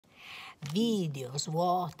Video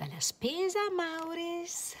svuota la spesa, Maury.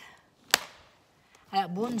 Allora,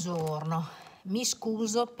 buongiorno, mi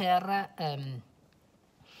scuso per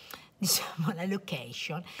diciamo la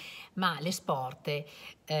location, ma le sporte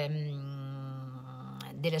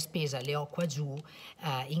della spesa le ho qua giù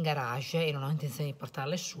in garage e non ho intenzione di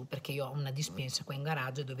portarle su perché io ho una dispensa qua in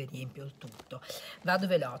garage dove riempio il tutto. Vado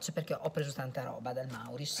veloce perché ho preso tanta roba dal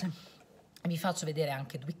Maury. Vi faccio vedere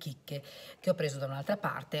anche due chicche che ho preso da un'altra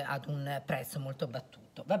parte ad un prezzo molto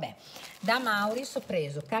battuto. Vabbè, da Maury ho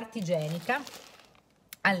preso carta igienica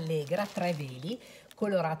Allegra 3 veli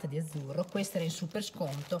colorata di azzurro. Questa era in super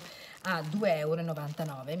sconto a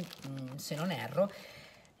 2,99 € se non erro.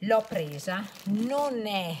 L'ho presa, non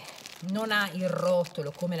ha il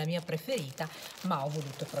rotolo come la mia preferita, ma ho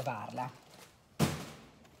voluto provarla.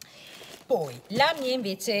 Poi la mia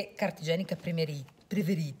invece carta igienica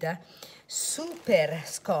preferita, super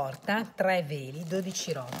scorta, 3 veli,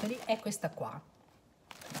 12 rotoli, è questa qua.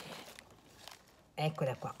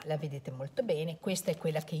 Eccola qua, la vedete molto bene. Questa è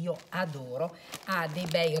quella che io adoro, ha dei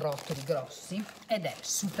bei rotoli grossi ed è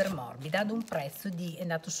super morbida, ad un prezzo è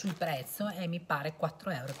andato sul prezzo e mi pare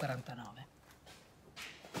 4,49 €.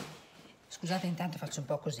 Scusate, intanto faccio un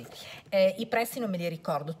po' così. I prezzi non me li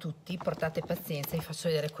ricordo tutti, portate pazienza, vi faccio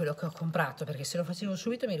vedere quello che ho comprato, perché se lo facevo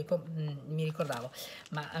subito mi ricordavo,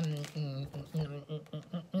 ma non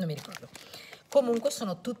mi ricordo. Comunque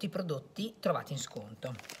sono tutti prodotti trovati in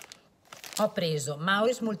sconto. Ho preso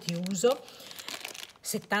Maury multiuso,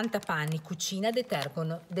 70 panni, cucina,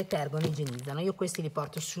 detergono, igienizzano. Io questi li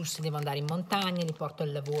porto su se devo andare in montagna, li porto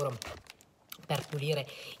al lavoro per pulire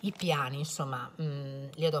i piani, insomma,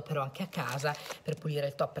 li adopero anche a casa per pulire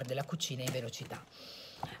il topper della cucina in velocità.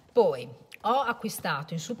 Poi ho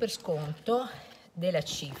acquistato in super sconto della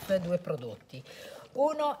CIF due prodotti.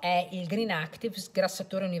 Uno è il Green Active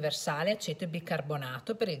sgrassatore universale aceto e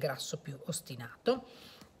bicarbonato per il grasso più ostinato,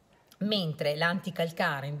 mentre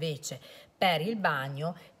l'anticalcare invece per il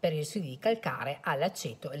bagno, per i residui di calcare,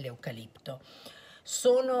 all'aceto e l'eucalipto.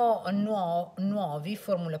 Sono nuovi,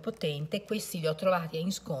 formula potente, questi li ho trovati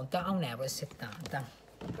in sconto a 1,70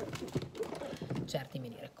 €. Certi me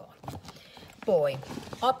li ricordo. Poi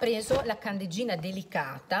ho preso la candeggina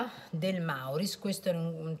delicata del Maury, questo è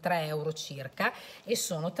un 3 € circa e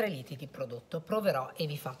sono 3 litri di prodotto. Proverò e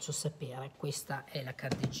vi faccio sapere. Questa è la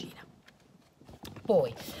candeggina.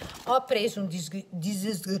 Poi ho preso un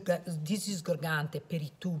disinfogante per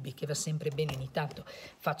i tubi che va sempre bene, ogni tanto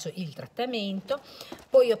faccio il trattamento.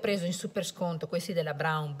 Poi ho preso in super sconto questi della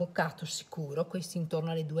Brown boccato sicuro, questi intorno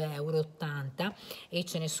alle 2,80 € e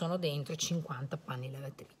ce ne sono dentro 50 panni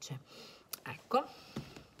lavatrice. Ecco,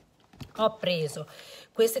 ho preso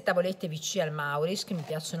queste tavolette VC al Maury che mi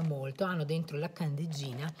piacciono molto, hanno dentro la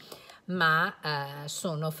candeggina ma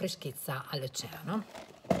sono freschezza all'oceano.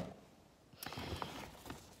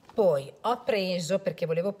 Poi ho preso, perché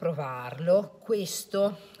volevo provarlo,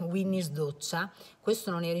 questo Winnie's doccia,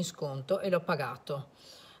 questo non era in sconto e l'ho pagato,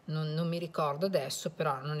 non mi ricordo adesso,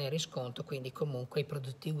 però non era in sconto, quindi comunque i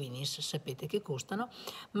prodotti Winnie's sapete che costano,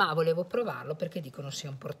 ma volevo provarlo perché dicono sia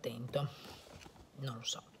un portento, non lo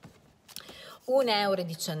so.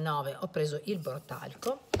 1,19 € ho preso il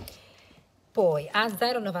borotalco, poi a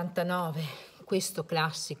 0,99 € questo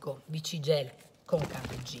classico BC Gel con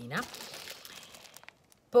candeggina.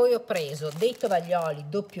 Poi ho preso dei tovaglioli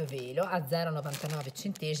doppio velo a 0,99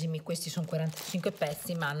 €, questi sono 45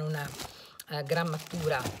 pezzi ma hanno una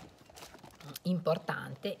grammatura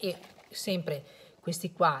importante e sempre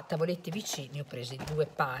questi qua tavolette vicini ho presi due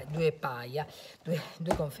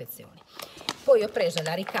confezioni. Poi ho preso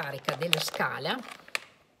la ricarica della scala,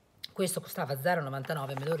 questo costava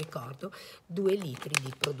 0,99 €, me lo ricordo, 2 litri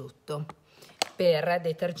di prodotto per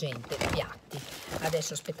detergente piatti.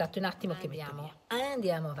 Adesso aspettate un attimo che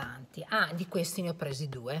andiamo avanti. Di questi ne ho presi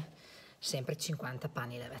 2, sempre 50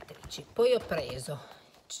 panni lavatrici. Poi ho preso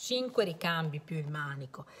 5 ricambi più il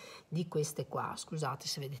manico di queste qua, scusate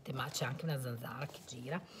se vedete ma c'è anche una zanzara che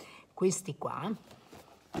gira, questi qua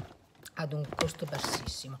ad un costo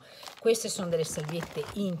bassissimo. Queste sono delle salviette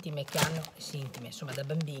intime che hanno, intime insomma da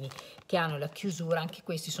bambini, che hanno la chiusura, anche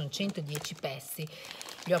questi sono 110 pezzi,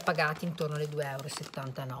 li ho pagati intorno alle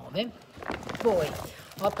 2,79 €. Poi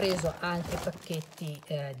ho preso altri pacchetti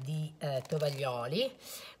di tovaglioli,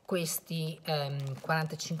 questi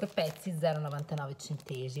 45 pezzi,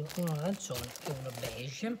 0,99 €, uno arancione e uno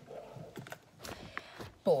beige.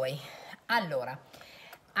 Poi, allora,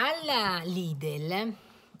 alla Lidl,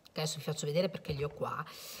 adesso vi faccio vedere perché li ho qua,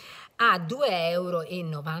 a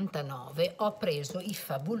 2,99 € ho preso il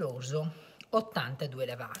favoloso 82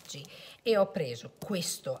 lavaggi e ho preso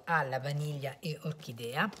questo alla vaniglia e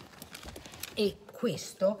orchidea e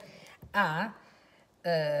questo a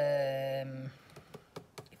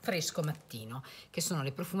fresco mattino, che sono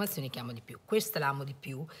le profumazioni che amo di più. Questa la amo di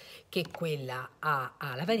più che quella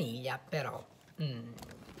alla vaniglia, però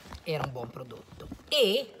era un buon prodotto.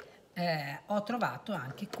 E ho trovato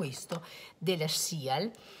anche questo della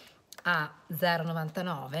Sial a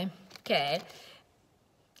 0,99 che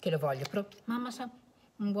lo voglio proprio, mamma sa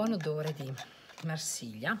un buon odore di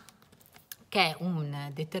Marsiglia, che è un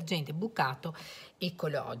detergente bucato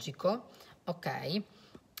ecologico, ok,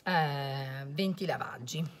 20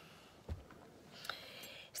 lavaggi.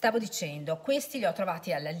 Stavo dicendo, questi li ho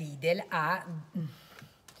trovati alla Lidl a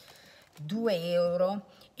 2,99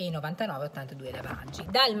 €, 82 lavaggi.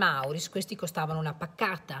 Dal Maury questi costavano una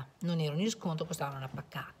paccata, non erano in sconto, costavano una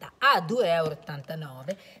paccata. A 2,89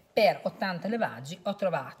 € per 80 lavaggi ho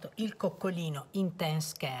trovato il coccolino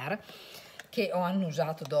Intense Care, che ho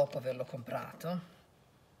annusato dopo averlo comprato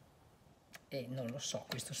e non lo so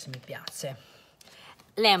questo se mi piace.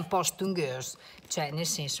 L'è un po' stungeuse, cioè nel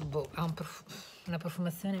senso ha una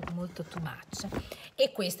profumazione molto too much,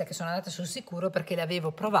 e questa che sono andata sul sicuro perché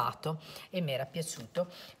l'avevo provato e mi era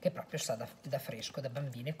piaciuto, che proprio sa da fresco, da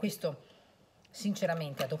bambine. Questo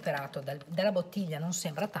sinceramente adoperato dalla bottiglia non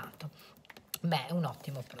sembra tanto, beh è un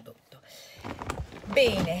ottimo prodotto.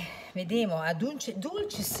 Bene, vediamo a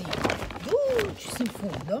dulcis in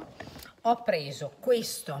fundo ho preso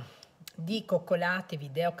questo di coccolate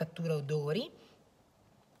video cattura odori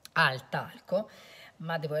al talco,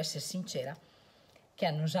 ma devo essere sincera che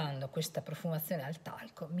annusando questa profumazione al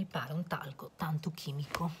talco mi pare un talco tanto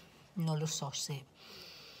chimico, non lo so se,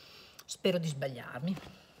 spero di sbagliarmi,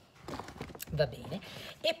 va bene.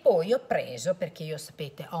 E poi ho preso, perché io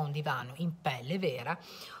sapete ho un divano in pelle vera,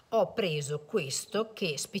 ho preso questo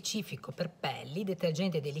che è specifico per pelli,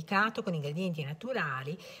 detergente delicato con ingredienti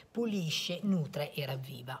naturali, pulisce, nutre e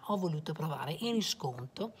ravviva. Ho voluto provare in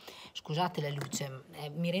sconto, scusate la luce,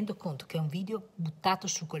 mi rendo conto che è un video buttato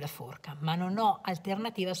su quella forca, ma non ho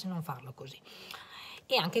alternativa se non farlo così.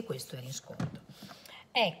 E anche questo era in sconto.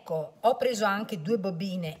 Ecco, ho preso anche due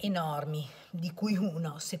bobine enormi, di cui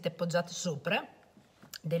uno siete appoggiate sopra,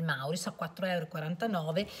 del Maury a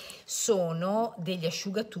 4,49 €, sono degli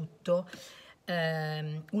asciugatutto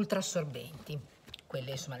ultra assorbenti,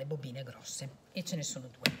 quelle insomma le bobine grosse, e ce ne sono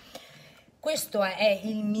due. Questo è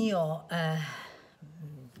il mio,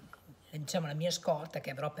 diciamo la mia scorta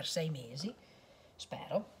che avrò per 6 mesi,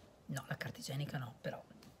 spero, no la carta igienica no, però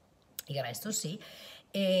il resto sì,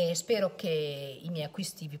 e spero che i miei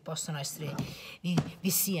acquisti vi possano essere,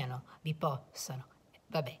 vi possano,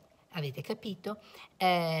 vabbè, avete capito,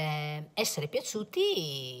 essere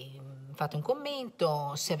piaciuti. Fate un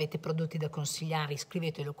commento, se avete prodotti da consigliare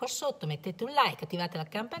iscrivetelo qua sotto, mettete un like, attivate la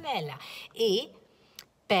campanella, e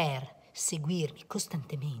per seguirmi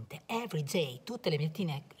costantemente, every day, tutte le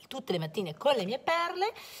mattine con le mie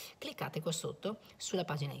perle, cliccate qua sotto sulla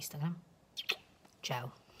pagina Instagram.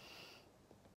 Ciao!